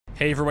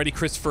Hey everybody,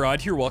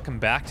 ChristopherOdd here. Welcome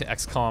back to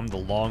XCOM The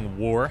Long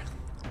War.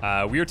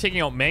 We are taking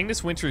out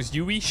Magnus, Winters,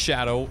 Yui,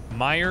 Shadow,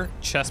 Meyer,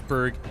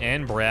 Chessberg,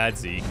 and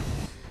Bradzi.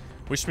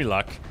 Wish me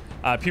luck.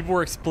 People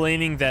were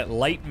explaining that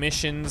light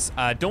missions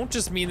don't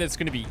just mean that it's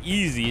going to be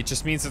easy, it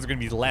just means that there's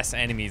going to be less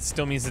enemies. It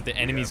still means that the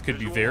enemies could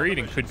be varied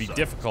and could be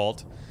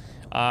difficult.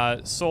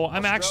 So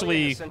I'm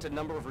actually sent a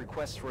number of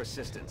requests for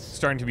assistance.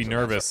 Starting to be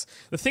nervous.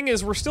 The thing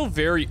is, we're still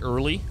very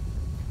early.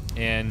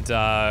 And,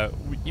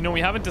 you know,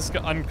 we haven't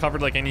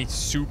uncovered, like, any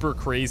super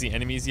crazy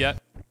enemies yet.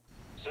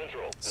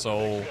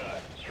 So,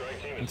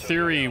 in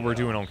theory, we're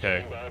doing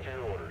okay.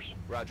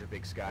 Roger,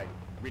 Big Sky.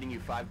 Reading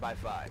you 5 by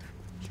 5.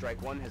 Strike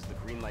 1 has the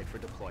green light for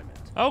deployment.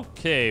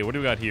 Okay, what do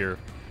we got here?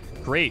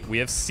 Great, we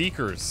have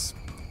Seekers.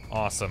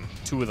 Awesome.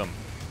 2 of them.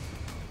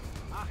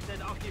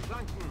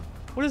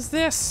 What is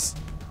this?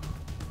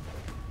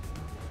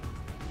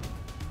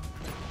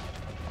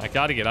 I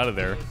gotta get out of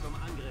there.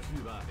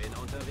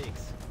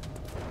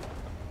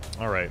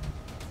 Alright.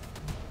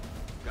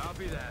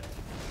 Copy that.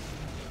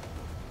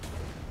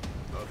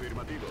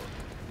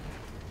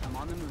 I'm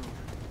on the move.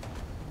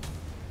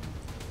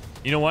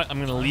 You know what?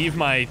 I'm gonna leave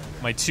my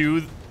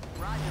 2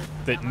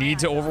 that need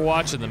to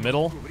overwatch in the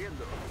middle.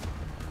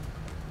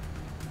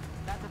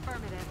 That's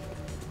affirmative.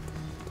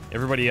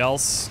 Everybody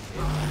else,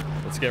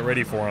 let's get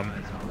ready for them.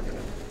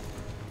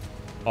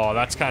 Oh,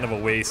 that's kind of a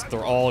waste.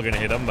 They're all gonna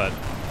hit him, but...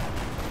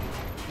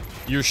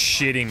 You're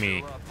shitting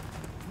me.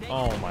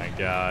 Oh my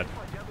god.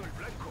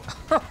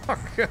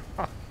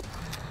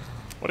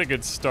 What a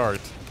good start.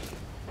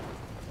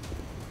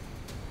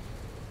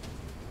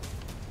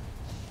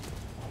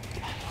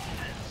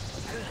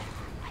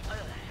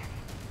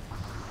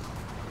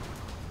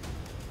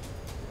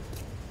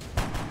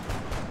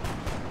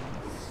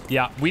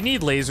 Yeah, we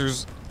need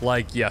lasers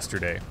like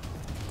yesterday.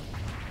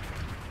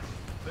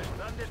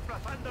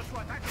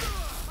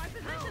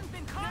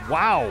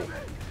 Wow.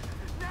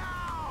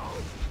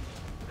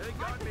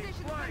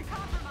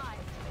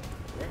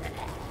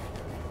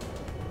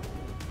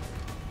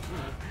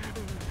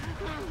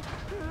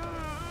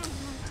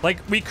 Like,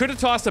 we could have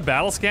tossed a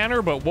battle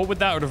scanner, but what would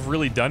that have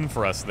really done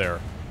for us there?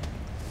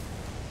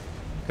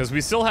 Because we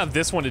still have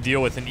this one to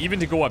deal with, and even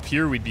to go up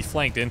here, we'd be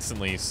flanked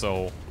instantly,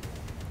 so...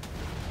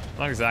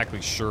 Not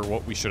exactly sure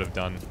what we should have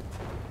done.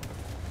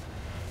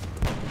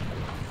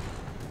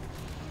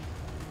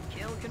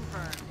 Kill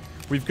confirmed.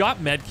 We've got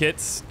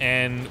medkits,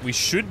 and we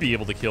should be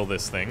able to kill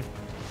this thing.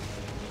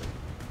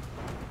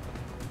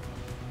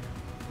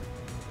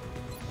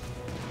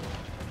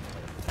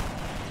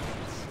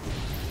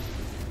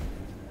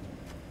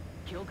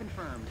 Kill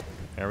confirmed.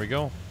 There we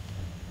go.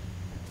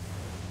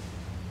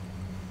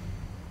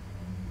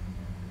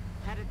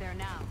 Headed there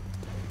now.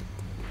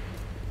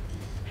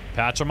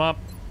 Patch them up.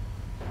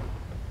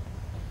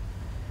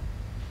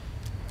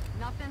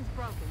 Nothing's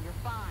broken. You're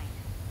fine.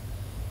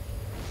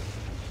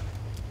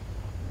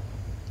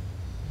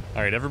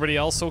 Alright, everybody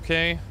else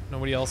okay?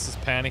 Nobody else is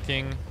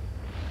panicking?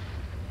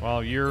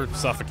 Well, you're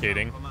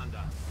suffocating.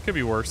 Could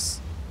be worse.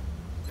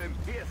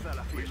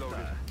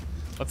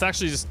 Let's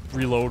actually just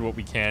reload what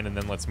we can and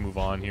then let's move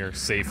on here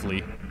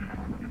safely.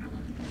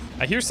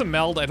 I hear some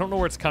meld. I don't know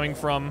where it's coming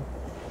from.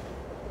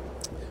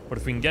 But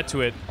if we can get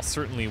to it, I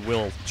certainly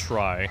will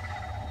try.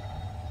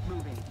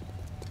 Moving.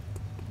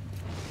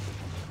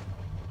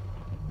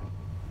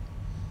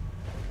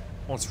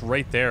 Oh, it's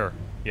right there.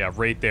 Yeah,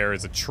 right there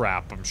is a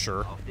trap, I'm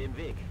sure.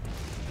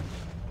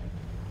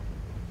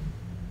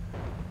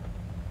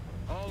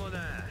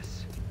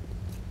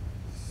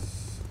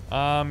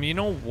 You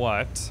know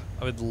what?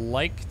 I would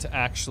like to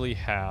actually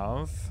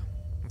have...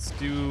 Let's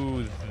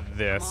do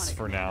this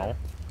for now.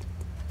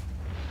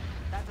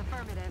 That's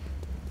affirmative.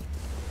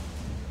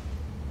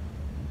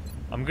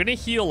 I'm gonna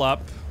heal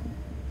up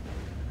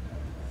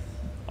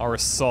our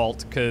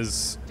assault,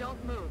 because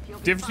Don't move. You'll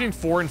be difference between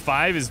fine. 4 and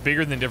 5 is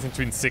bigger than the difference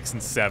between 6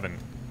 and 7.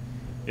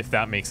 If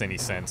that makes any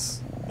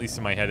sense. At least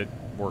in my head it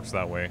works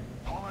that way.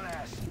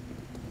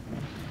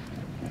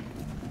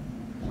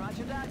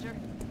 Roger, Dodger.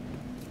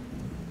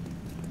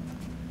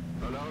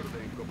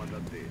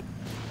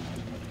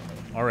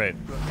 Alright.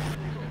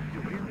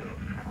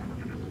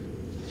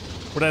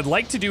 What I'd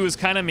like to do is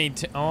kind of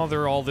maintain... Oh,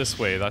 they're all this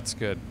way. That's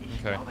good.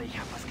 Okay.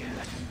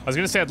 I was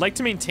gonna say, I'd like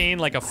to maintain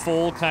like a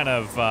full kind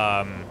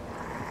of,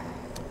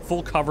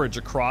 full coverage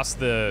across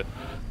the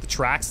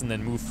tracks and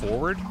then move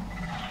forward.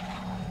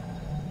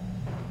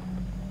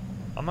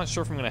 I'm not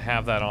sure if I'm gonna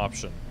have that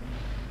option.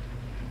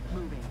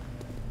 Moving.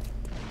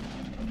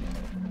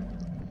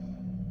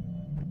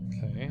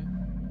 Okay.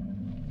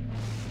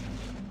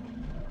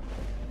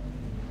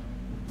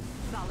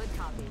 Solid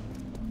copy.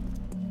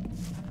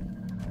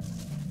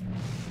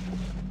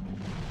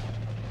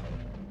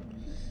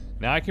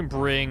 Now I can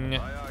bring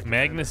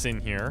Magnus in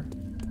here.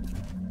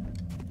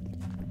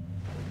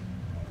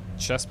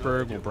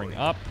 Chessberg will bring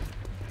up.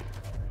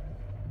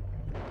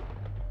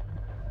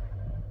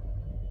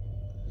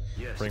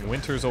 Bring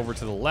Winters over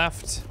to the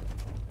left.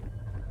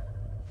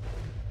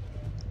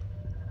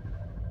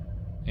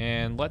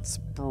 And let's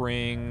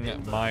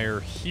bring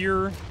Meyer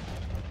here.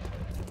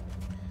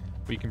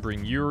 We can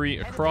bring Yuri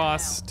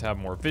across to have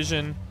more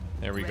vision.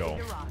 There we go.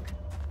 Ready to rock.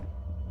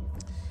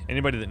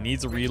 Anybody that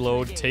needs a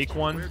reload, take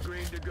one. We're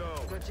green to go.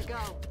 Good to go.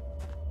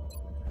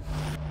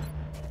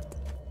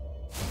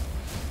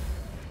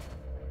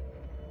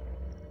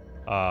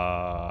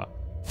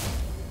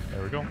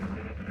 There we go.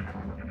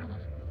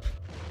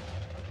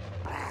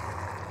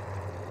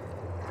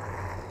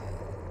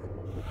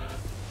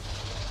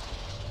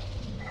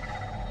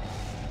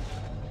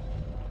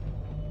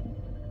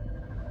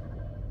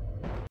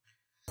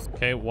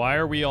 Okay, why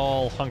are we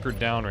all hunkered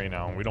down right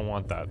now? We don't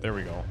want that. There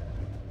we go.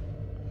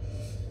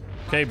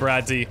 Okay,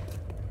 Bradsy.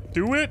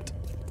 Do it!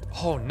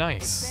 Oh,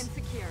 nice.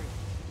 Been secured.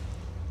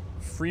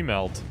 Free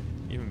meld.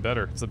 Even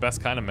better. It's the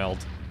best kind of meld.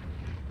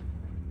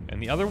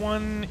 And the other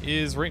one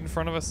is right in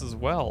front of us as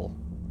well.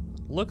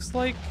 Looks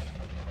like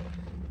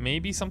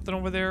maybe something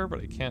over there,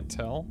 but I can't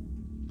tell.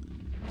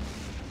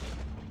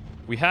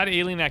 We had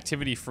alien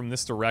activity from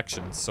this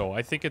direction, so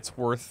I think it's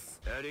worth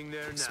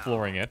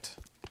exploring it.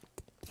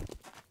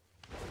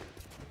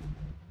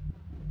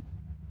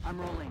 I'm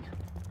rolling.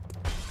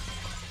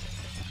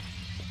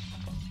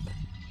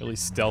 Really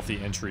stealthy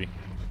entry.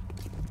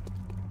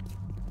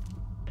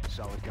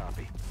 Solid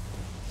copy.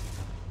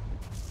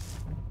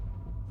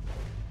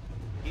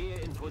 Here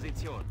in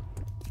position.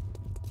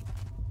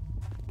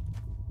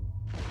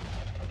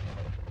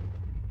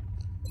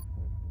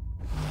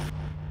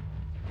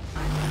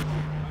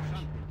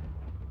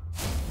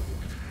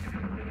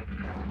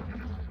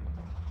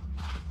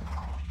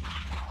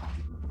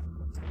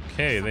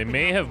 Okay, they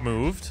may have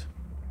moved.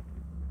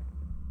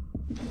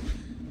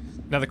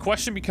 Now the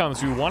question becomes,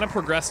 do we want to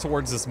progress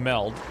towards this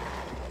meld,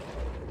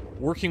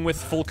 working with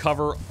full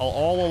cover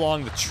all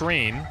along the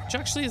train, which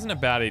actually isn't a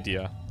bad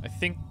idea. I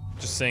think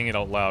just saying it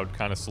out loud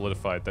kind of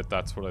solidified that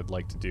that's what I'd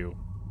like to do.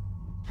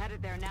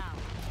 Headed there now.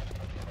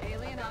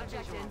 Alien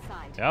object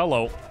inside.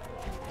 Hello.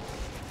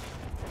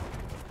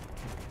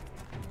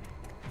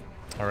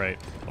 Alright.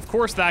 Of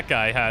course that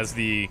guy has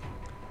the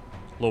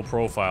low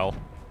profile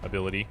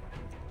ability.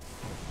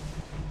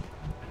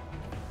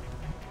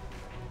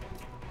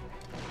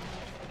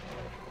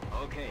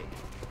 Okay.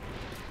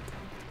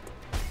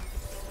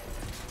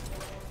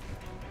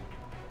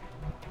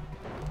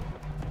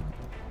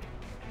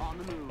 On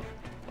the move.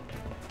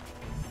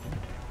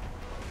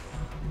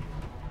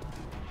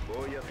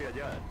 Voy hacia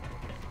allá.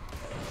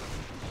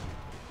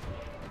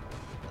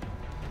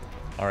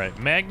 Alright,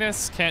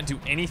 Magnus can't do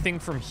anything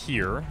from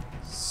here,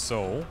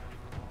 so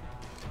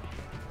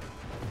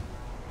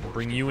we'll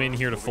bring you in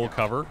here to full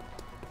cover.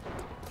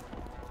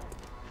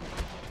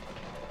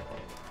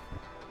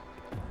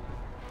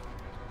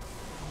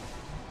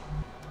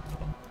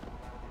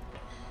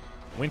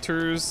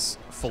 Winters,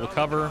 full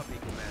cover.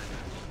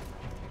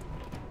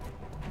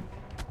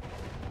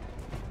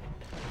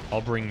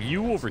 I'll bring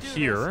you over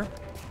here.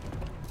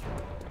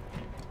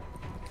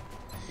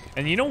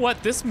 And you know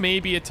what? This may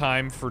be a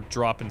time for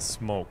dropping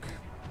smoke.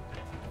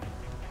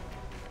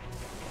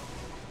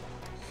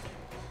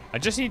 I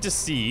just need to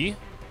see.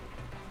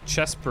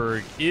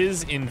 Chessberg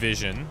is in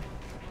vision.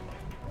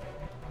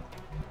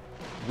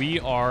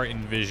 We are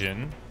in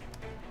vision.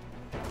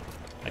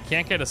 I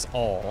can't get us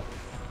all.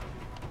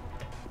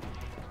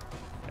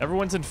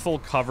 Everyone's in full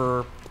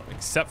cover,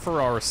 except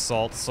for our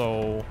assault,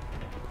 so...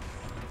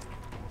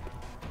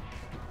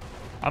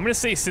 I'm gonna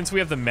say since we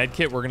have the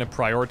medkit, we're gonna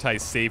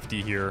prioritize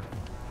safety here.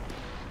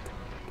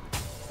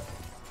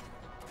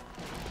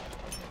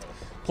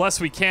 Plus,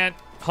 we can't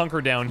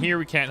hunker down here,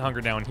 we can't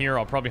hunker down here.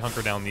 I'll probably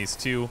hunker down these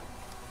two.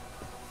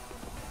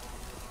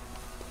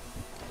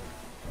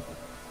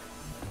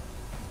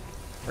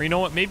 Or you know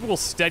what, maybe we'll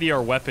steady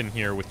our weapon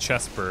here with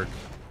Chessberg.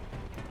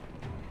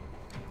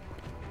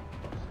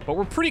 But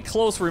we're pretty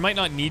close where we might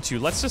not need to.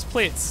 Let's just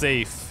play it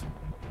safe.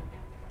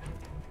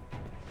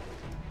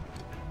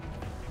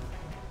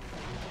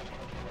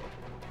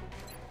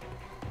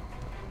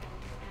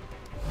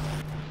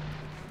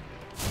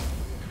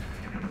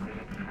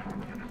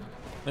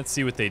 Let's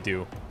see what they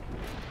do.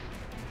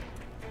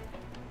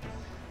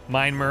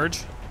 Mine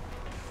merge.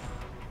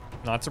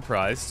 Not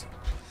surprised.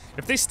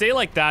 If they stay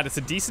like that, it's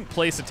a decent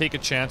place to take a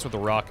chance with a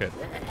rocket.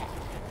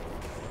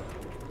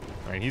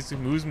 Alright,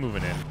 who's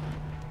moving in?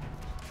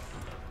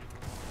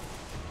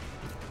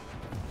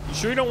 You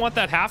sure you don't want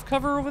that half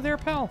cover over there,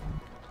 pal?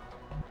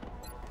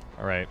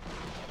 Alright.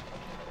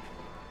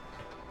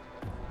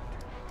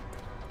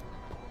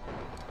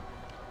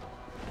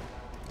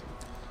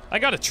 I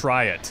gotta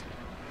try it.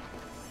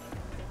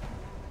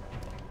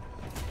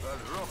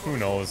 Who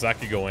knows? That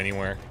could go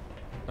anywhere.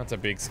 That's a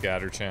big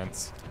scatter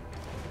chance.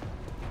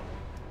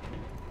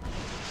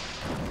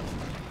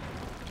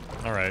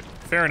 Alright.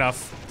 Fair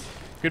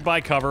enough. Goodbye,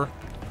 cover.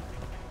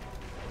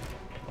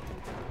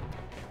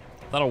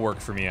 That'll work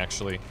for me,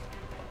 actually.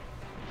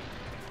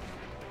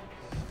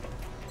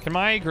 Can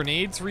my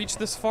grenades reach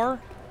this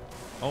far?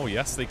 Oh,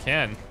 yes, they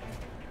can.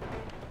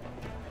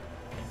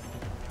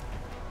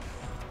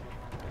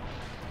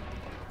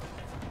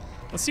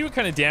 Let's see what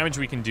kind of damage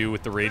we can do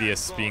with the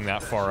radius being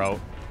that far out.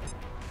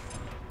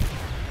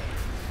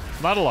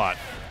 Not a lot.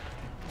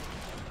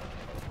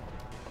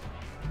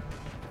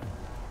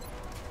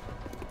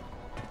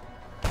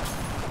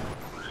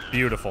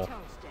 Beautiful.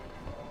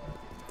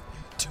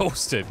 Toasted.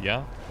 Toasted,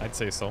 yeah, I'd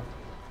say so.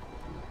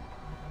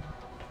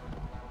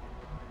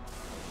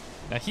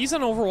 Now he's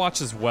on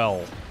Overwatch as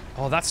well.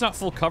 Oh, that's not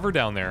full cover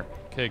down there.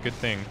 Okay, good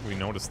thing we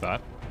noticed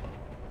that.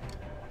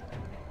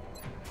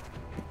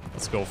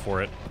 Let's go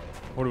for it.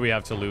 What do we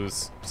have to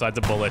lose besides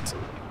a bullet?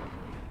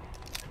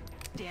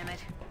 Damn it.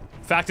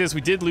 Fact is,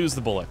 we did lose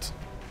the bullet.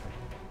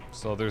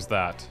 So there's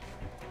that.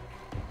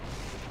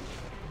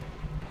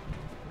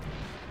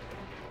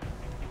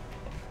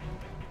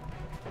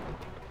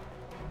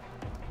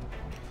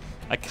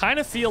 I kind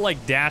of feel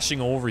like dashing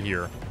over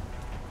here.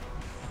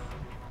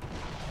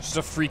 Just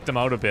to freak them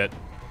out a bit.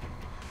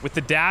 With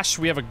the dash,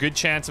 we have a good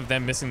chance of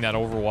them missing that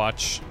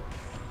Overwatch.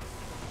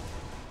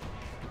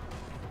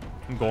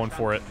 I'm going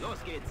for it.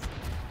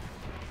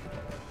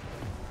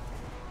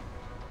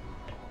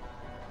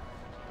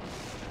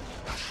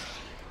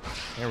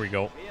 There we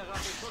go.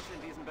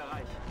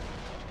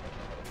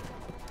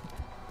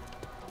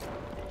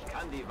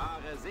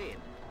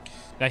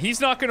 Now he's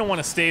not going to want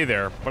to stay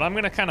there, but I'm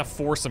going to kind of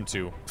force him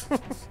to.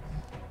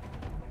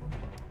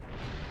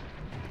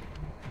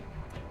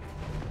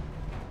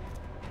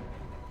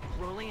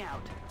 Rolling out.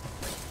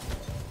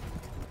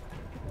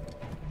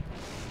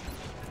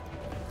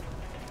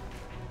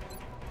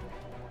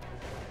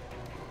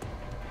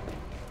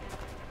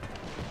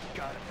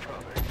 Got it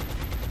covered.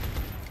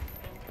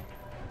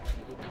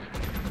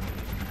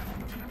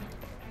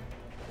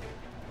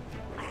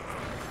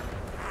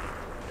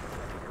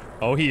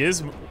 Oh, he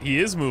is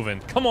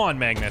moving. Come on,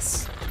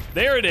 Magnus.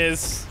 There it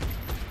is.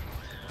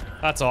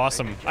 That's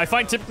awesome. I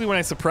find typically when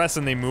I suppress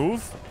and they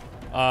move,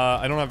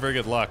 I don't have very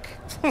good luck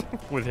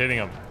with hitting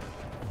them.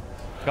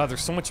 God,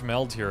 there's so much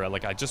meld here.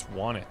 Like, I just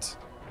want it.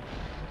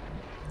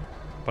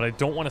 But I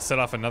don't want to set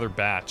off another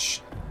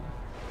batch.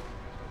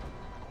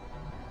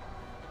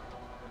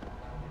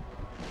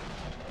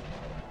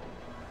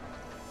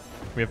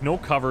 We have no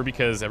cover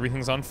because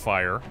everything's on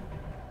fire.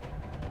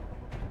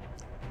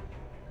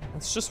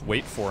 Let's just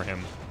wait for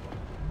him.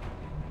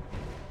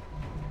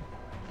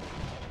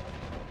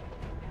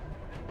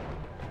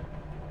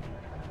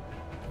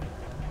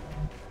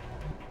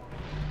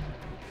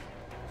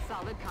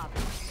 Solid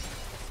copy.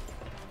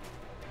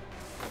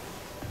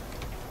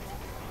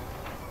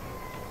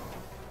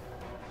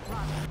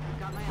 Roger.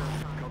 Got my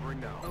eyes on. Covering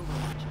now.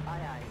 Overwatch. Aye,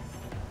 aye.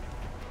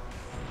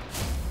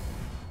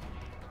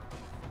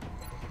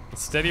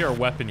 Let's steady our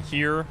weapon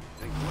here.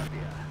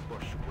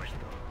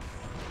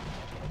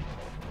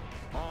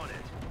 On it.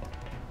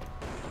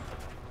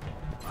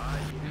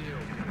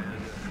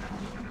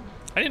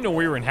 I didn't know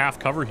we were in half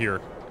cover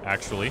here,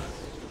 actually.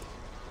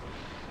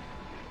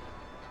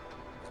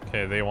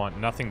 Okay, they want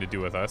nothing to do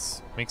with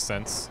us. Makes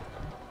sense.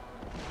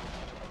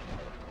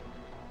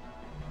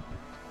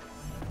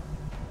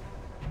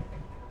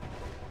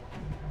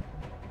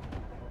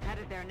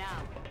 Headed there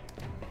now.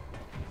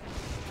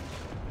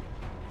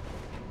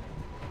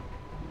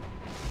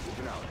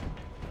 Moving out.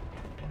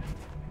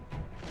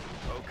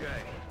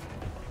 Okay.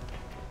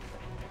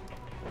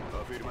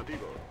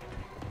 Afirmativo.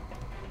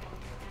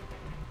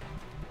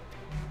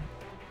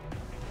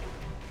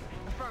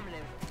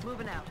 Affirmative.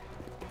 Moving out.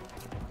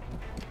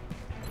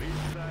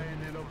 Vista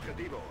en el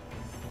objetivo.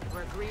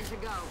 We're green to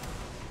go.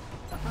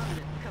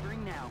 Affirmative.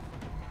 Covering now.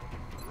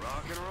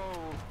 Rock and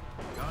roll.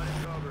 Got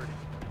it covered.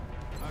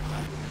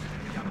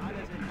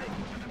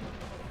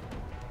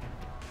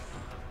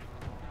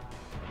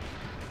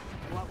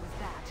 What was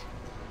that?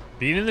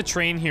 Being in the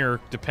train here,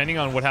 depending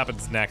on what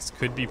happens next,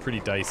 could be pretty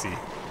dicey.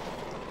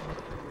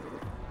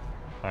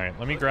 Alright,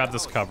 let me grab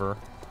this cover.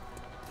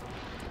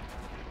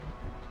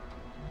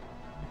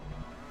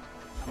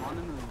 I'm on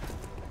the move.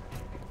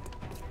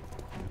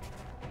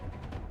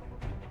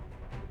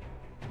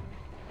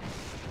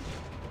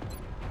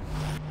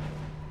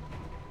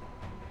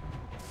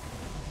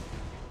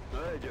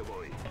 Allá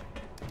voy.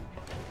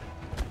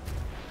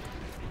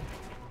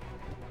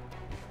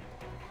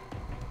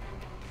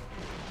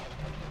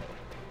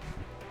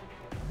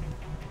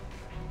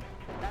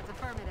 That's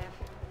affirmative.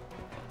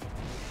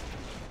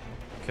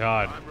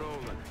 God, I'm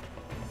rolling.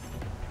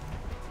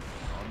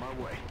 On my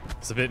way.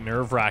 it's a bit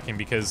nerve-wracking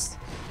because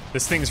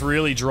this thing's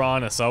really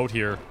drawing us out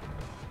here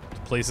to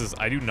places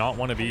I do not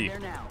want to be. There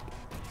now.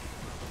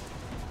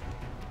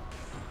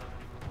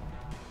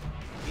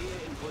 Here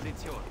in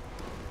position.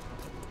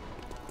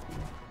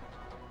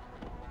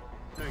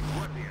 Hey,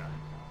 Guardia.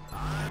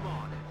 I'm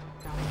on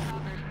it. Got it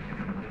covered.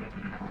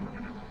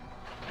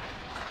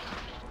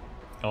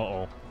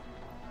 Uh-oh.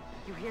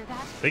 You hear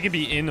that? They could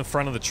be in the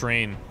front of the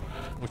train,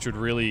 which would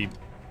really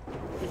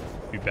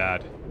be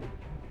bad.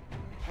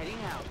 Heading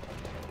out.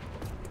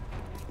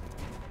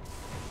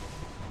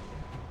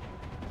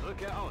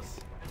 Rückkehr aus.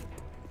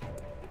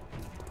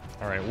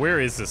 Alright, where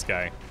is this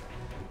guy?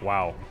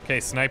 Wow. Okay,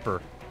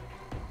 sniper.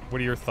 What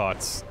are your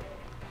thoughts?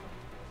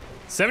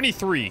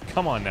 73.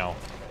 Come on now.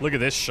 Look at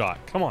this shot.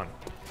 Come on.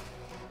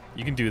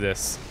 You can do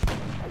this.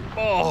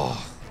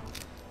 Oh!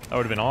 That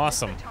would have been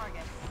awesome.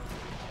 Target.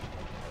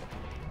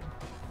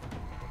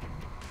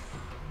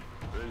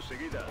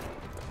 Enseguida.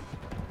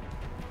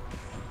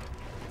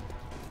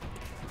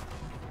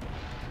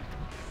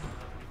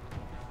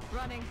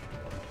 running.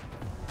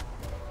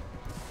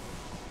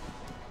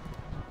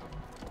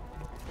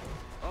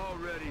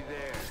 Already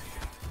there.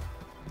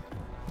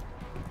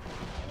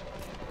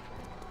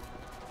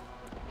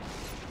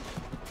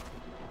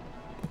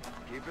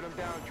 Keeping them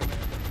down,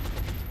 Commander.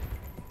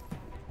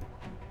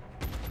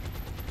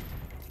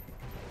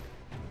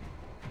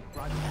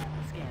 Roger that.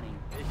 Scanning.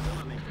 It's still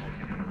not making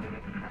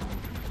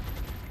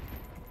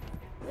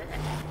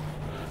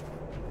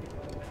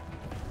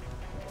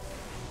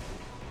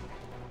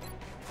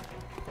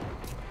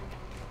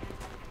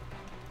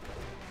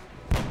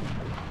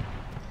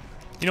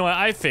You know what?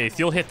 I have faith.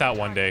 You'll hit that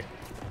one day.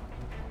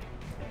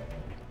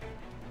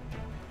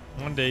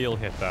 One day you'll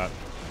hit that.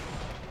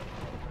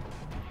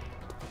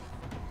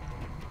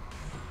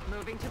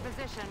 Moving to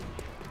position.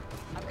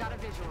 I've got a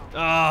visual.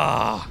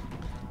 Ah,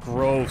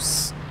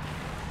 gross.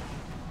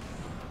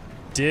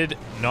 Did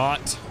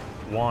not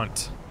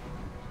want.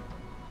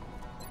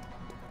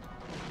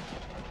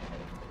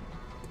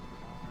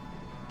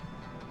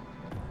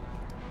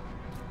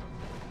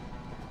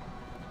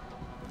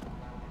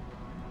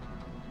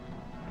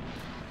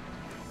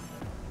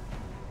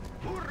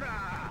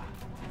 Hoorah!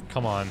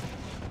 Come on.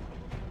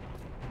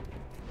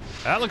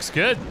 That looks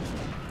good.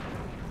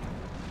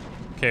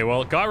 Okay,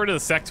 well, it got rid of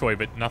the sectoid,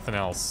 but nothing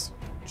else,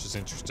 which is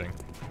interesting.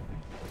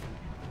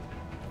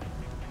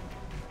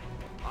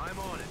 I'm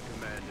on it,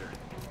 Commander.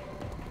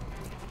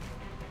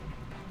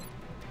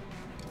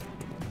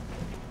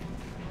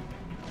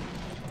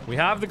 We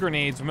have the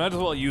grenades. We might as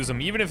well use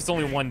them, even if it's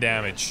only 1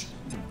 damage.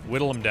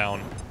 Whittle them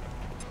down.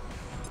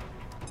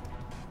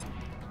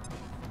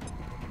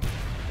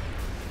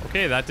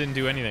 Okay, that didn't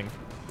do anything.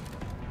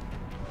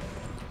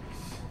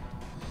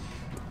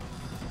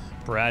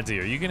 Bradley,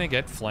 are you gonna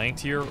get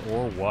flanked here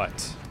or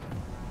what?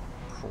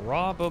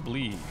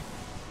 Probably.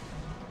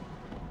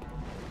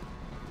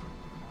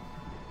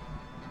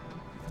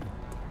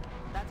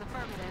 That's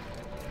affirmative.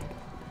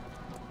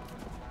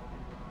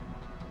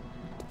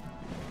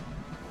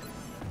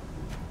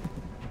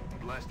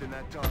 Blasting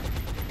that target.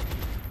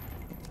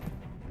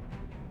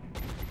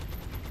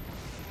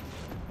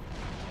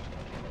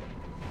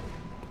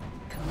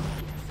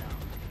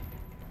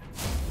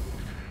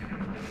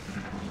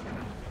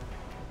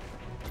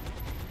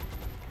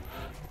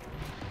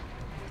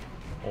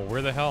 Oh,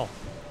 where the hell?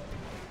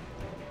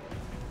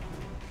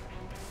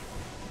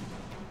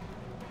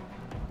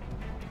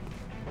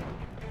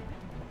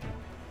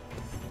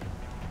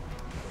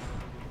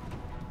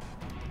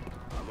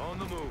 I'm on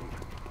the move.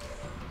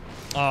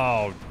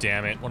 Oh,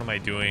 damn it. What am I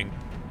doing?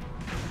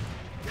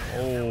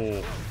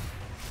 Oh.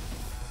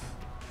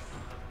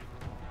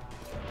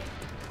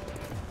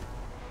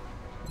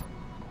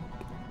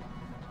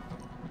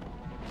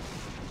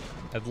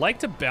 I'd like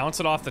to bounce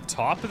it off the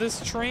top of this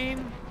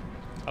train.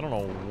 I don't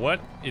know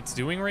what it's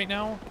doing right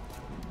now,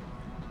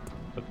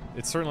 but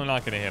it's certainly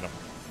not going to hit him.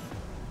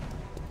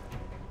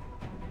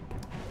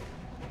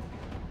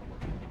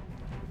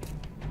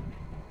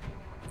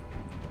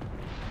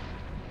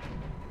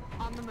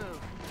 On the move.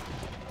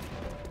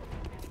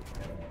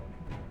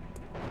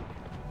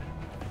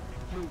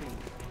 moving.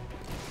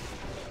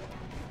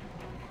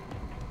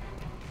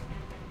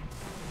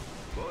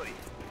 Buddy.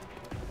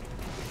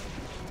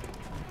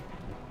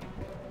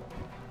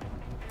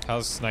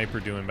 How's Sniper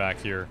doing back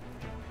here?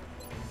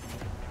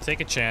 Take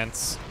a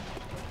chance.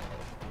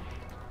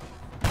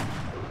 Damn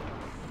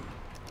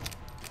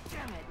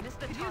it, missed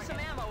the target. Use some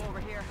ammo over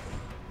here.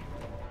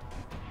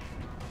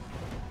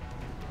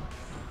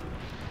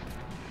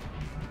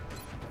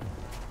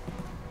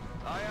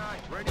 Aye, aye,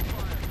 ready to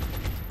fire.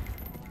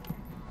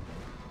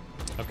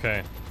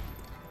 Okay.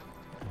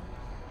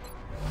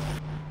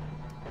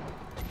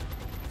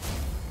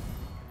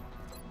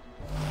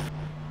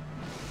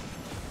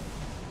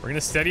 We're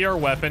gonna steady our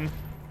weapon.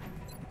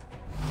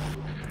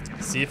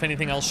 See if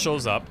anything else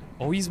shows up.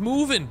 Oh, he's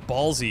moving.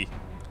 Ballsy.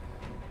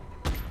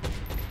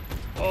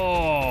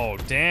 Oh,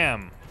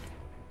 damn.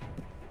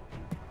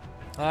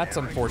 That's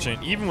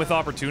unfortunate. Even with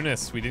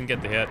opportunists, we didn't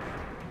get the hit.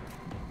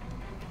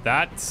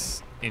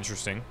 That's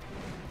interesting.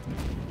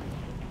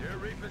 They're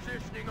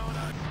repositioning on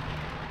us.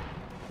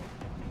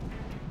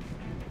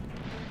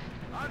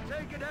 I'm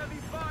taking heavy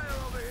fire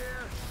over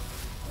here.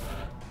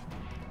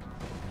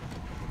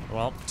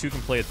 Well, 2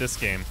 can play at this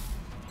game.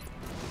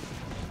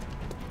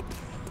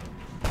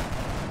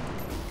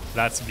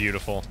 That's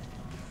beautiful.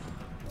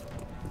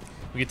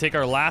 We can take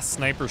our last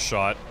sniper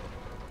shot.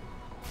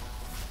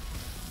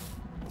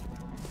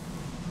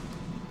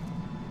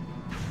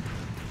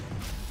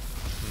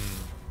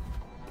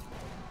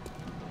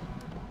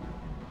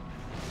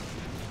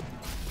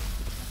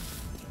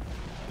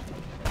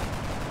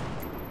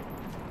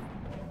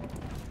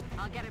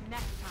 I'll get him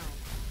next time.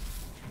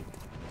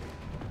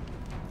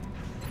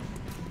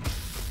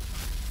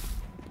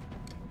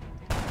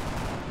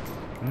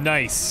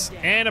 Nice.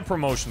 And a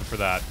promotion for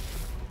that.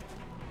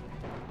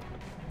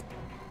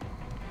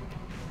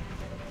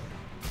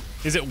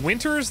 Is it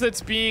Winters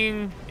that's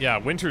being... Yeah,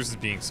 Winters is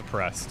being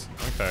suppressed.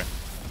 Okay.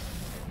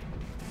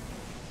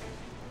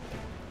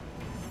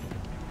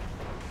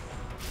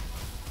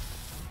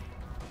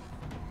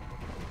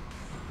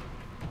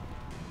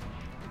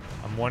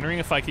 wondering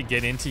if I could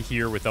get into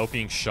here without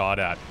being shot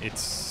at.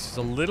 It's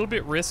a little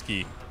bit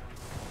risky.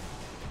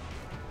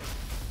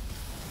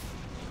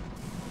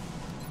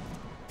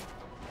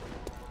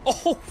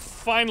 Oh,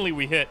 finally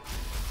we hit.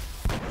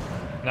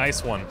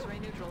 Nice one. X-ray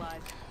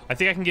neutralized. I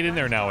think I can get in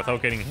there now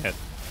without getting hit.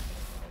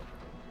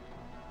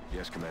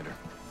 Yes, Commander.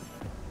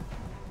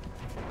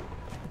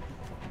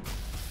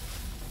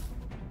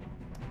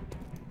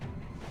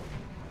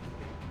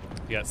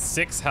 You got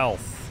 6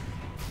 health.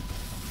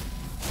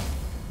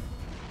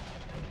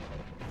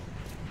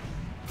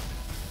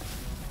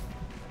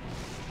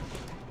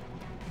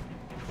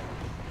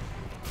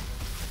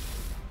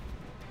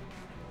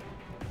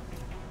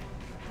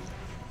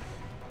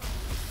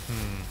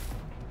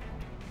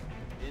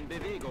 In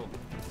Bewegung.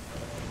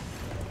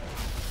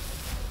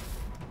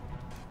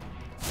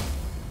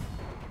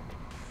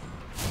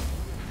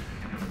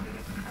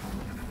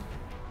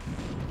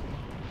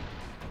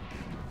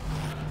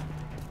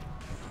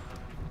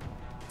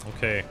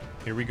 Okay,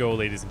 here we go,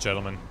 ladies and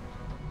gentlemen.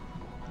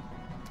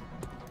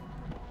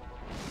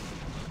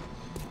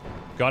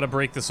 Gotta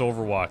break this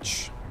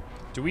Overwatch.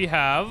 Do we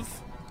have...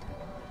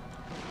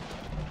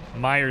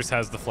 Myers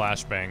has the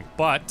flashbang,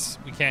 but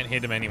we can't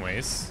hit him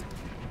anyways.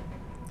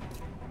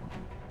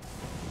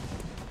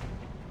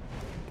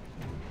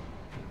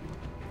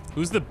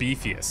 Who's the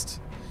beefiest?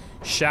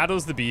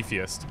 Shadow's the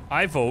beefiest.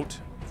 I vote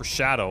for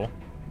Shadow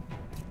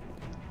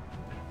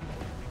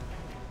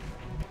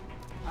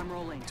I'm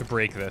rolling. to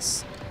break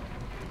this.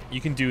 You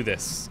can do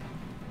this.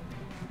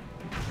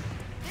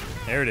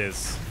 There it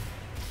is.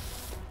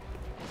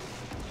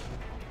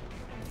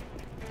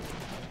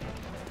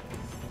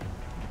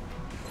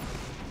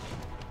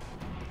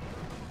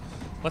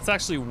 Let's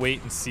actually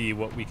wait and see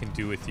what we can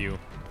do with you.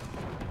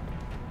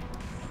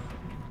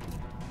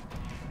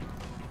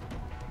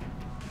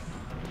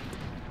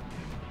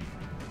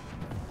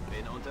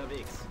 Bin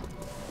unterwegs.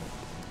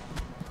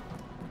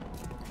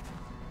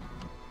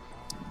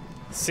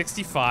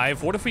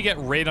 65. What if we get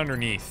right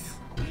underneath?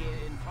 Gehe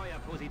in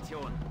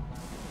Feuerposition.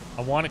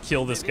 I want to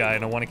kill this guy,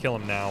 and I want to kill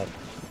him now.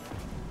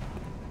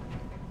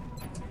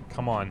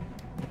 Come on.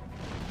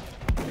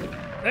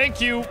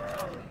 Thank you.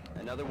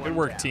 Another one Good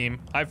work, down. team.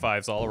 High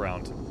fives all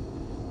around.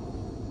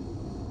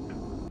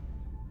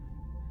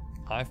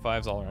 High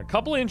fives all around.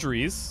 Couple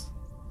injuries.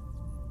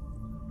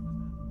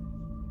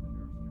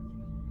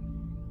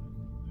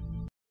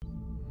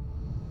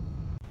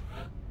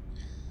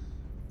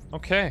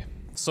 Okay.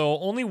 So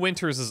only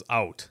Winters is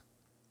out.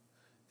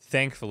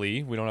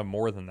 Thankfully, we don't have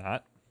more than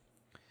that.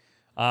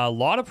 A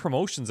lot of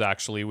promotions,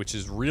 actually, which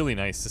is really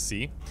nice to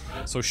see.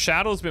 So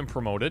Shadow's been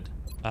promoted.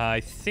 I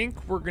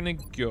think we're gonna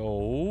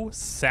go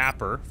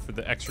Sapper for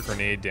the extra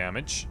grenade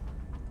damage.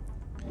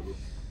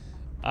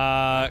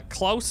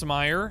 Klaus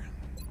Meyer.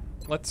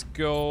 Let's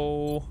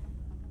go...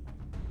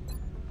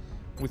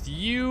 With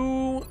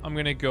you, I'm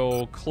gonna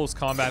go Close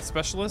Combat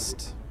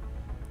Specialist.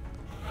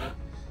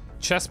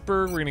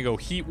 Chessberg, we're gonna go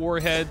Heat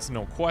Warheads,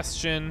 no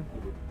question.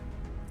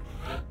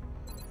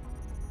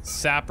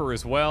 Sapper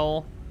as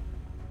well.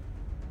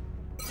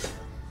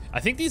 I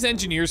think these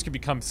engineers can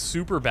become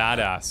super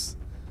badass.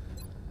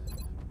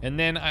 And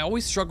then I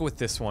always struggle with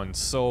this one.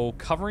 So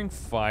covering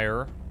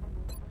fire,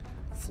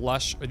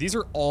 flush, these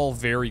are all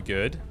very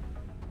good.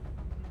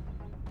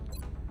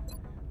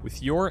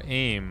 With your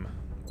aim,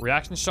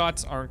 reaction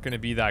shots aren't going to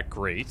be that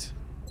great.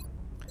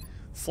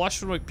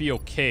 Flush would be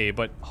okay,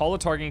 but holo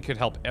targeting could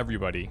help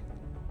everybody.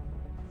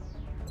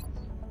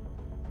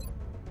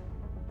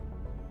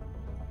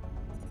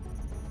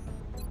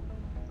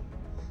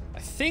 I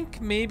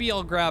think maybe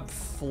I'll grab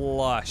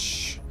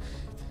flush.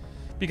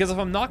 Because if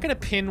I'm not going to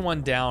pin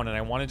one down and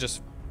I want to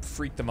just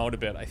freak them out a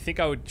bit, I think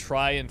I would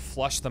try and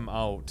flush them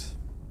out.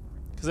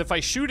 Because if I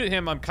shoot at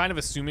him, I'm kind of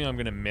assuming I'm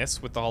going to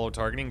miss with the holo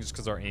targeting just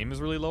because our aim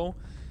is really low.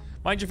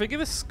 Mind you, if I give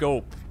a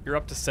scope, you're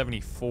up to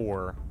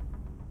 74.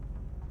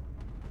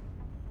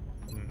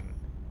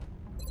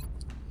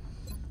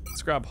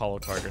 Let's grab holo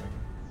targeting.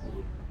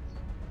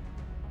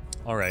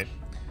 Alright.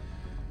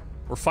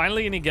 We're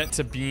finally going to get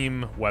to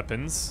beam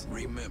weapons,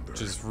 Remember,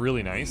 which is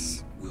really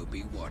nice. we'll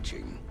be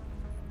watching.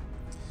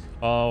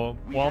 Oh,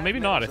 We well, have maybe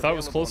not. I medals thought it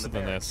was available in closer the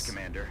than barracks, this.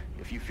 Commander,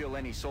 if you feel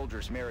any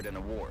soldiers merit an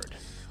award.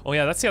 Oh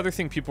yeah, that's the other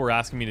thing people were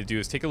asking me to do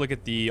is take a look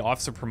at the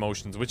officer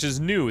promotions, which is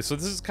new. So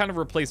this is kind of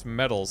replaced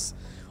medals.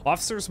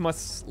 Officers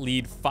must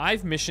lead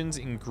 5 missions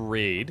in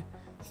grade,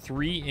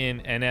 3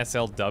 in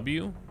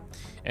NSLW,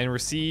 and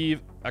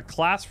receive a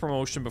class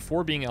promotion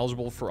before being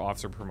eligible for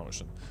officer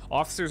promotion.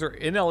 Officers are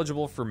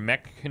ineligible for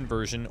mech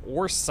conversion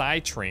or psi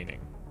training.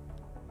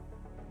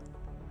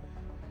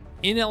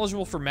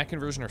 Ineligible for mech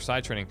conversion or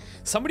psi training.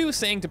 Somebody was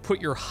saying to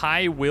put your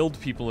high-willed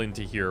people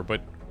into here,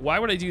 but why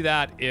would I do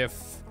that if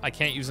I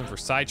can't use them for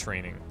psi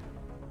training?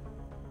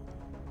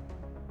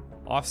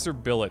 Officer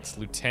billets,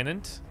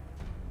 lieutenant.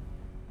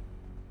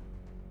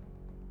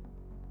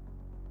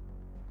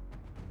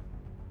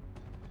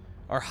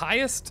 Our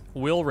highest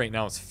will right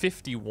now is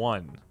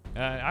 51.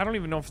 I don't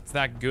even know if it's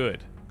that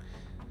good.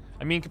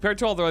 I mean, compared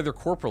to all the other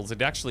corporals,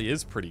 it actually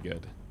is pretty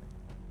good.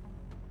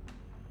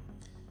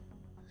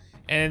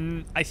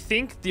 And I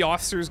think the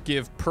officers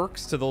give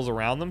perks to those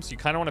around them, so you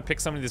kind of want to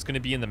pick somebody that's going to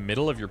be in the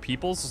middle of your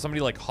people. So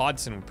somebody like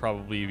Hodson would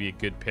probably be a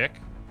good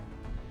pick.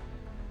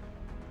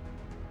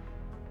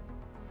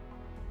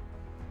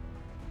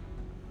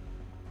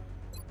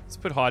 Let's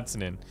put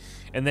Hodson in.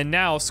 And then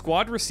now,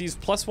 squad receives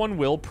 +1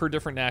 will per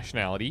different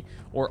nationality,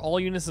 or all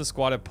units in the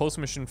squad have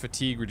post-mission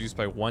fatigue reduced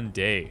by 1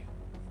 day.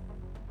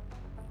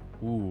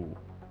 Ooh.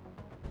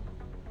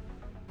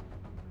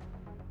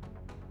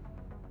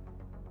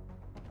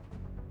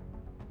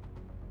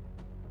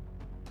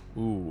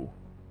 Ooh.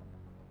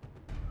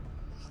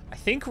 I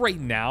think right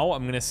now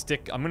I'm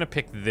gonna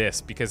pick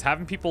this because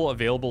having people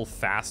available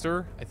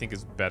faster I think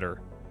is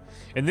better.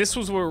 And this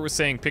was what we were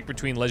saying, pick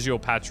between Legio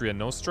Patria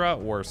Nostra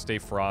or Stay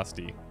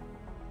Frosty.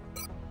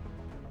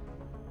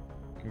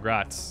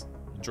 Congrats.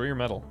 Enjoy your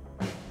medal.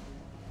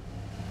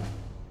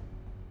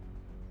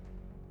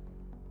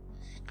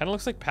 Kind of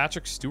looks like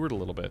Patrick Stewart a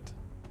little bit.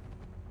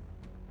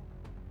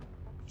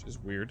 Which is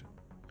weird.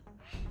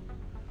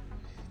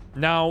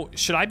 Now,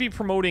 should I be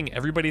promoting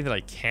everybody that I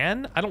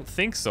can? I don't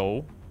think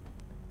so.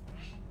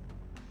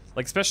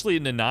 Like, especially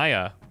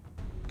Nanaya.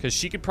 Because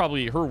she could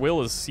probably... Her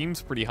will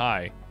seems pretty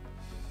high.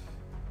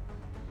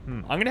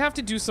 I'm going to have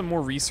to do some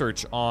more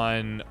research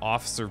on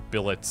officer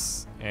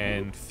billets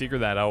and figure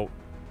that out.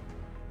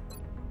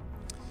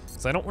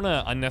 So I don't want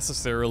to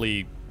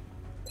unnecessarily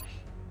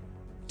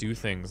do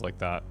things like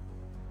that.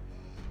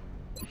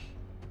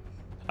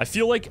 I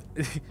feel like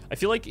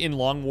in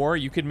Long War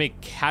you could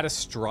make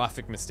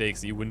catastrophic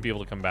mistakes that you wouldn't be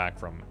able to come back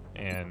from,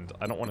 and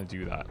I don't want to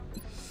do that.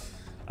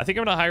 I think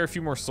I'm gonna hire a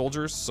few more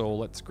soldiers, so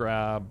let's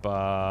grab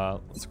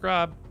 5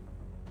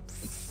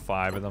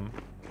 of them.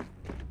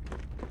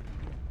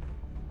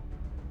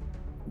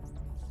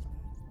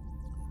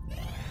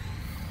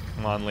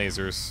 Come on,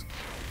 lasers.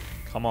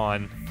 Come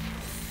on.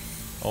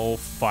 Oh,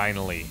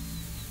 finally.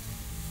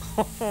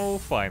 Oh,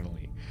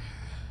 finally.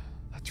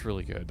 That's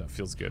really good. That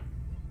feels good.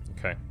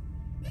 Okay.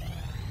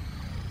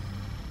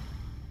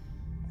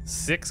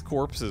 6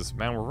 corpses.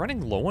 Man, we're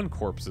running low on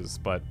corpses,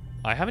 but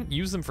I haven't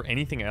used them for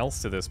anything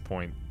else to this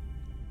point.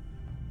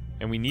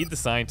 And we need the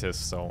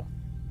scientists, so...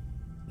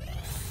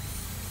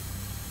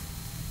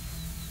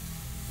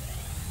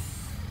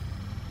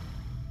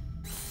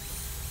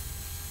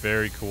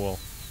 Very cool.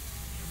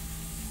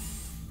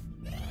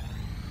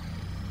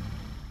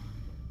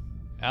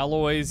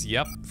 Alloys,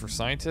 yep, for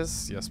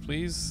scientists. Yes,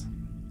 please.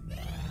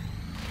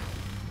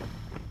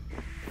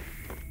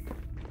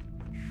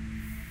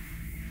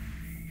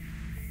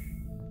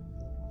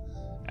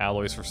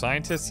 Alloys for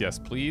scientists, yes,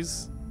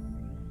 please.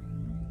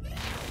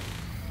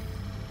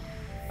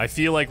 I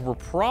feel like we're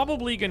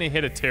probably gonna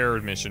hit a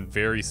terror mission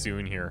very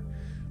soon here.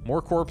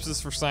 More corpses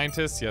for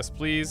scientists, yes,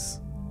 please.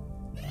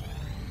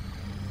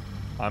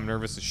 I'm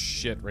nervous as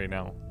shit right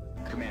now.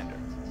 Commander,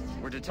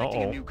 we're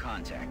detecting a new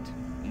contact,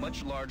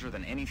 much larger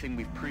than anything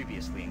we've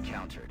previously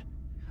encountered.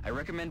 I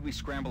recommend we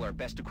scramble our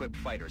best equipped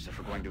fighters if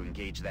we're going to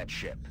engage that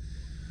ship.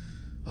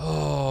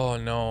 Oh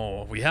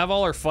no, we have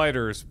all our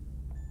fighters,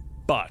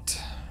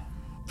 but...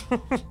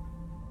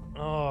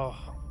 Oh,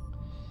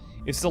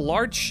 it's a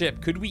large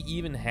ship. Could we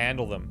even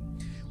handle them?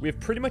 We have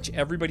pretty much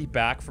everybody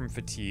back from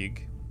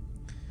fatigue.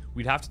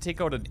 We'd have to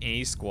take out an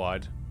A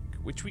squad,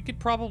 which we could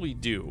probably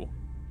do.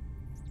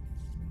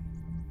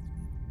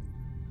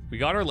 We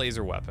got our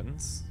laser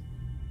weapons,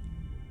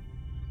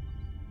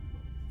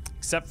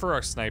 except for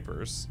our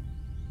snipers.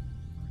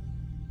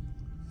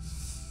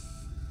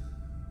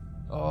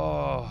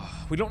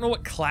 Oh, we don't know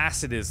what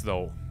class it is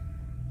though.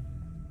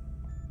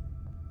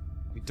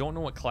 We don't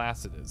know what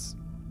class it is.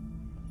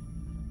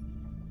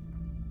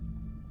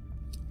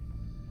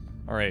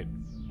 Alright.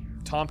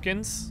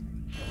 Tompkins,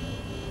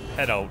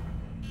 head out.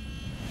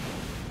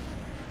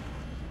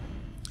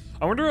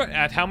 I wonder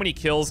at how many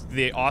kills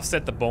they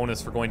offset the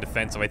bonus for going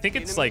defensive. I think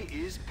it's like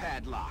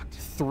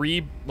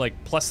 3,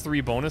 like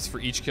 +3 bonus for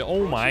each kill.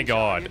 Oh my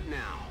god.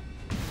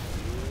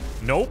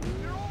 Nope.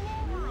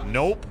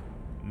 Nope.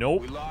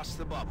 Nope. We lost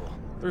the bubble.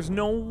 There's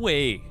no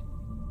way.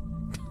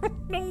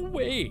 No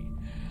way.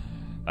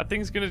 That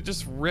thing's gonna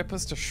just rip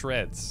us to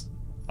shreds.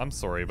 I'm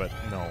sorry, but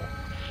no.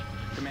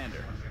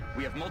 Commander,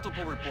 we have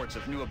multiple reports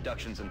of new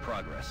abductions in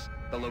progress.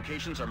 The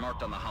locations are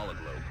marked on the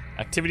hologlobe.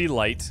 Activity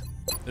light.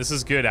 This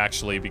is good,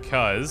 actually,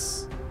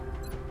 because...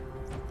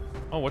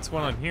 Oh, what's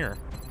going on here?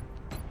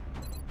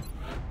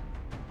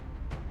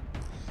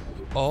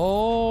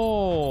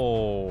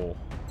 Oh.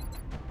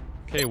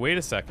 Okay, wait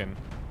a second.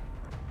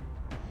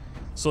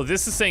 So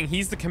this is saying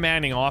he's the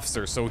commanding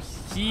officer, so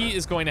he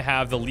is going to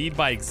have the lead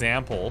by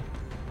example.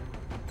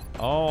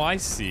 Oh, I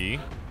see.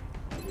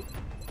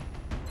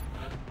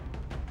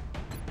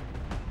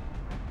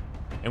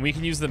 And we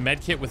can use the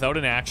medkit without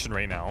an action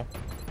right now.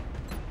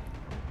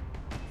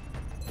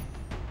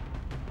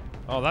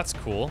 Oh, that's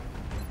cool.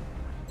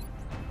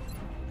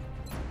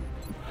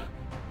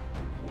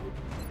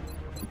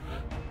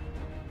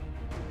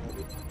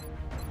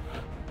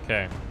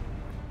 Okay.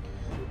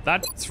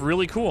 That's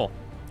really cool.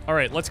 All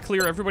right, let's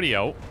clear everybody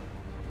out.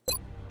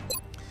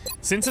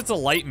 Since it's a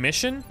light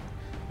mission,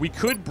 we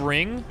could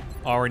bring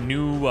our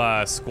new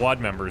squad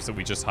members that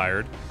we just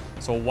hired.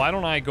 So why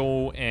don't I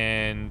go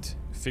and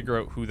figure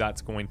out who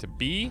that's going to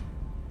be.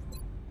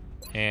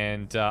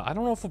 And I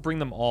don't know if we'll bring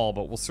them all,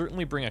 but we'll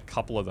certainly bring a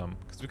couple of them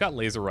because we've got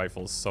laser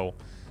rifles. So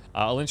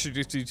I'll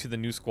introduce you to the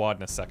new squad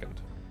in a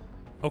second.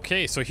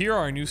 Okay, so here are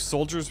our new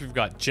soldiers. We've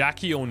got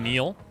Jackie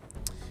O'Neill.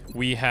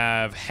 We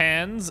have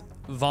Hans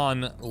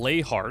von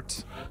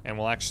Leyhart, and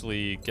we'll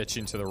actually get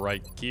you into the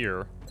right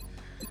gear.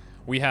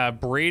 We have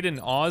Braden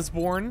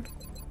Osborne.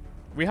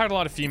 We had a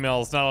lot of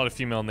females, not a lot of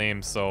female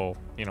names, so,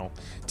 you know.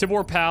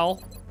 Tibor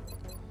Pal.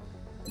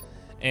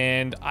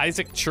 And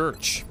Isaac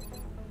Church.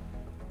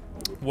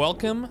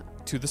 Welcome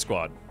to the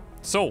squad.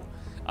 So,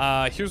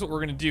 here's what we're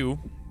gonna do.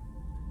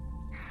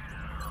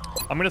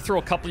 I'm gonna throw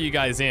a couple of you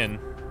guys in.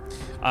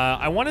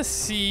 I want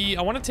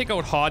to take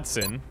out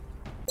Hodson.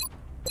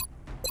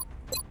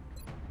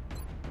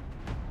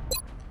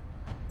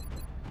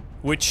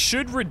 Which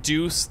should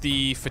reduce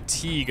the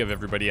fatigue of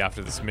everybody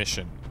after this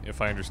mission,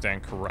 if I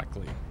understand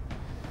correctly.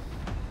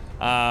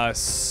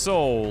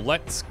 So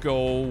let's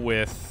go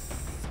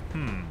with,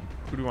 who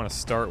do we want to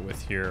start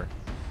with here?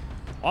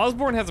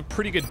 Osborne has a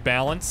pretty good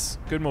balance,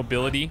 good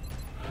mobility.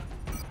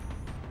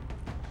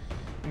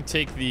 We can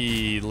take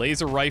the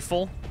laser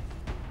rifle.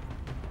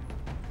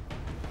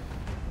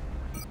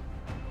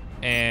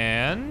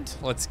 And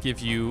let's give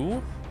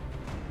you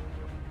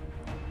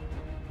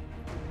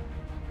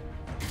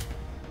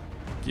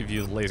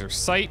the laser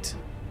sight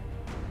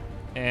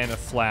and a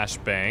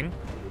flashbang.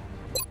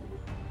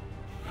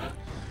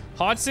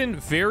 Hodson,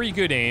 very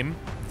good aim.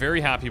 Very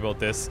happy about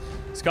this.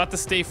 He's got to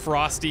stay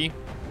frosty.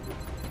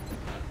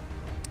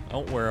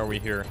 Oh, where are we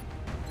here?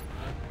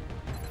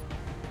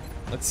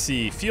 Let's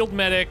see. Field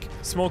medic,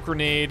 smoke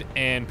grenade,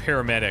 and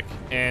paramedic.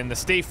 And the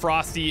stay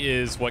frosty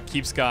is what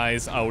keeps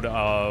guys out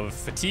of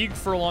fatigue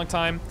for a long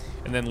time,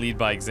 and then lead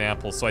by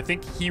example. So I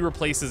think he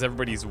replaces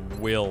everybody's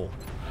will,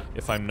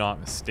 if I'm not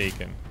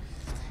mistaken.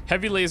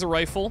 Heavy laser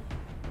rifle.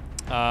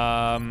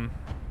 You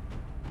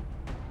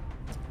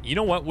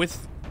know what?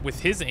 With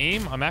his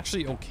aim, I'm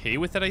actually okay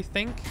with it, I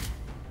think.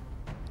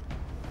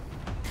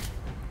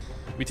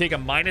 We take a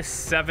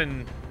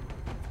 -7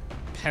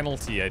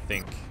 penalty, I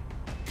think.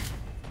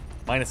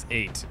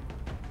 -8.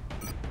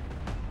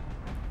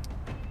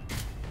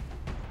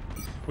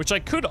 Which I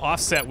could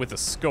offset with a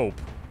scope.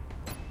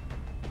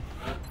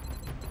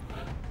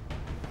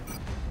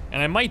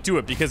 And I might do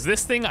it because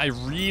this thing, I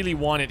really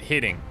want it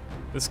hitting.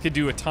 This could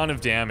do a ton of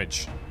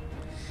damage.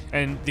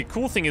 And the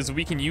cool thing is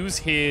we can use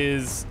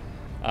his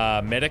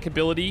medic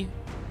ability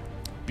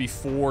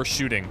before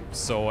shooting.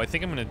 So I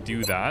think I'm going to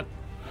do that.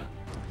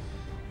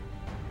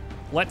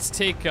 Let's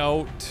take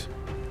out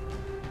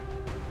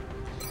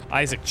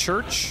Isaac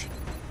Church.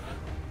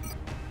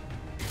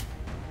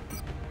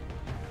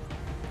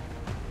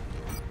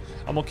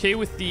 I'm okay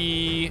with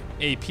the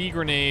AP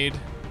grenade.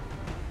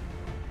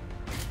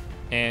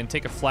 And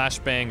take a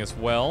flashbang as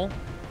well.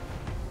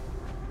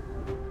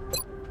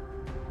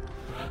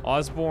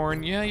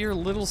 Osborne, yeah, you're a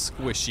little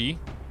squishy.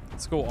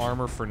 Let's go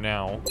armor for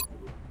now.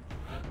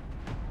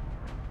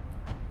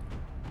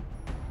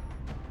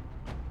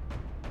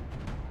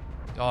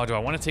 Oh, do I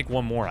want to take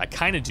one more? I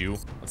kind of do.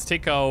 Let's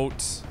take out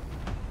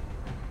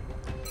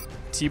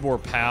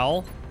Tibor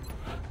Pal.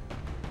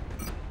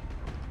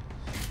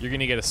 You're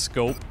going to get a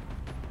scope.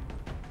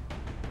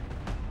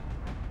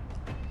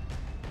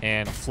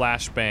 And a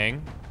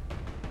flashbang.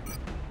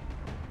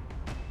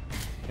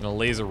 And a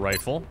laser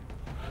rifle.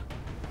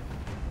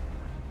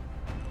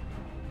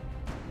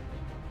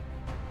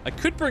 I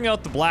could bring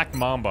out the Black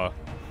Mamba.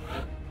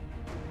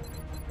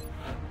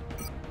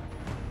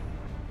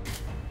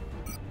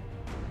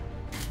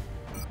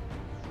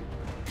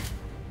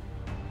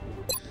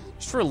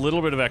 Just for a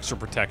little bit of extra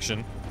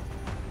protection.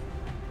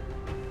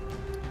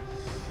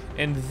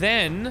 And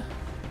then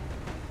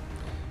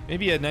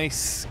maybe a nice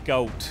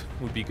scout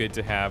would be good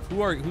to have.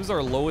 Who's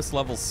our lowest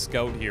level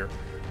scout here?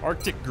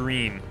 Arctic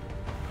Green.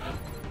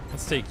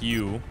 Let's take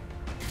you.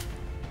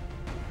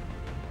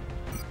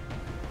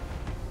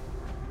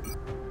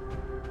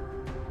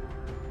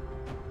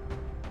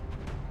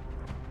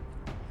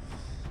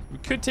 We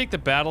could take the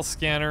battle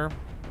scanner.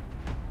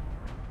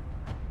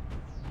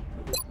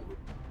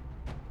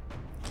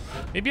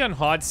 Maybe on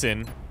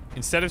Hodson,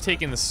 instead of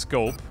taking the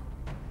scope,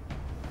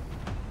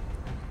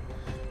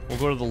 we'll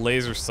go to the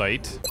laser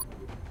sight.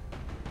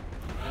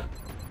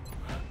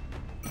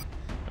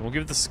 And we'll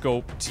give the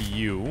scope to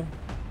you.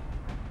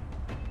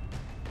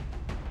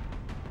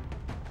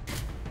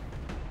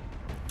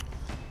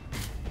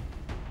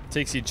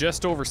 Takes you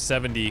just over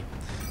 70.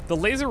 The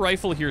laser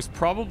rifle here is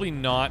probably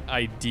not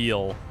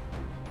ideal.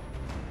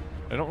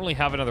 I don't really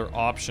have another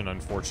option,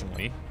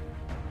 unfortunately.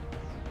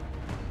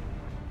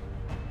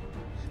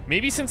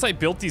 Maybe since I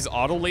built these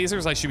auto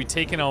lasers, I should be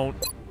taking out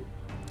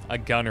a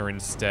gunner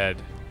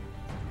instead.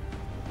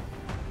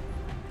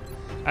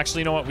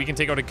 Actually, you know what? We can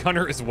take out a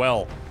gunner as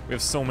well. We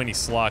have so many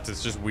slots,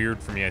 it's just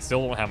weird for me. I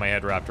still don't have my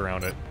head wrapped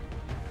around it.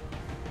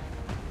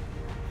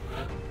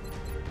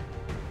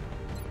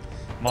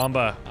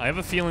 Mamba, I have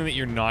a feeling that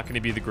you're not going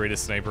to be the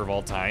greatest sniper of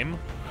all time.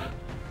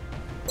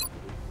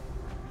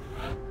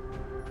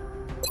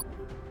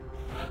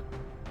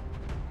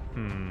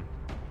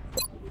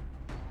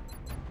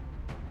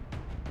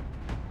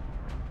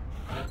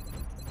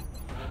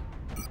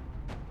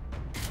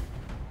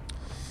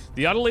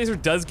 The auto laser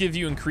does give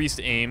you increased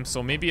aim,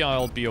 so maybe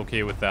I'll be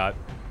okay with that.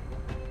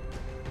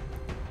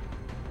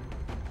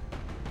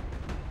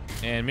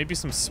 And maybe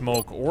some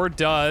smoke. Or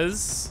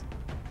does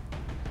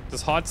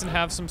Hodson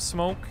have some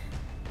smoke?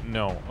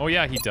 No. Oh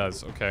yeah, he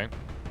does. Okay.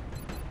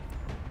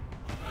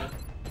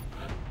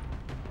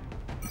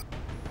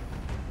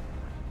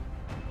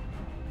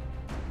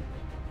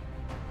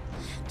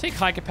 Take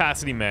high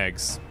capacity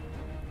mags.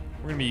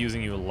 We're gonna be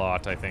using you a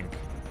lot, I think.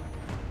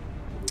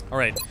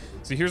 Alright,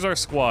 so here's our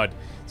squad.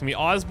 It's gonna be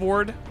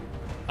Osborne,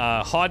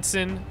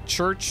 Hodson,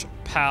 Church,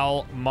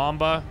 Pal,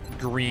 Mamba,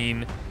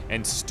 Green,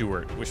 and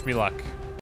Stewart. Wish me luck.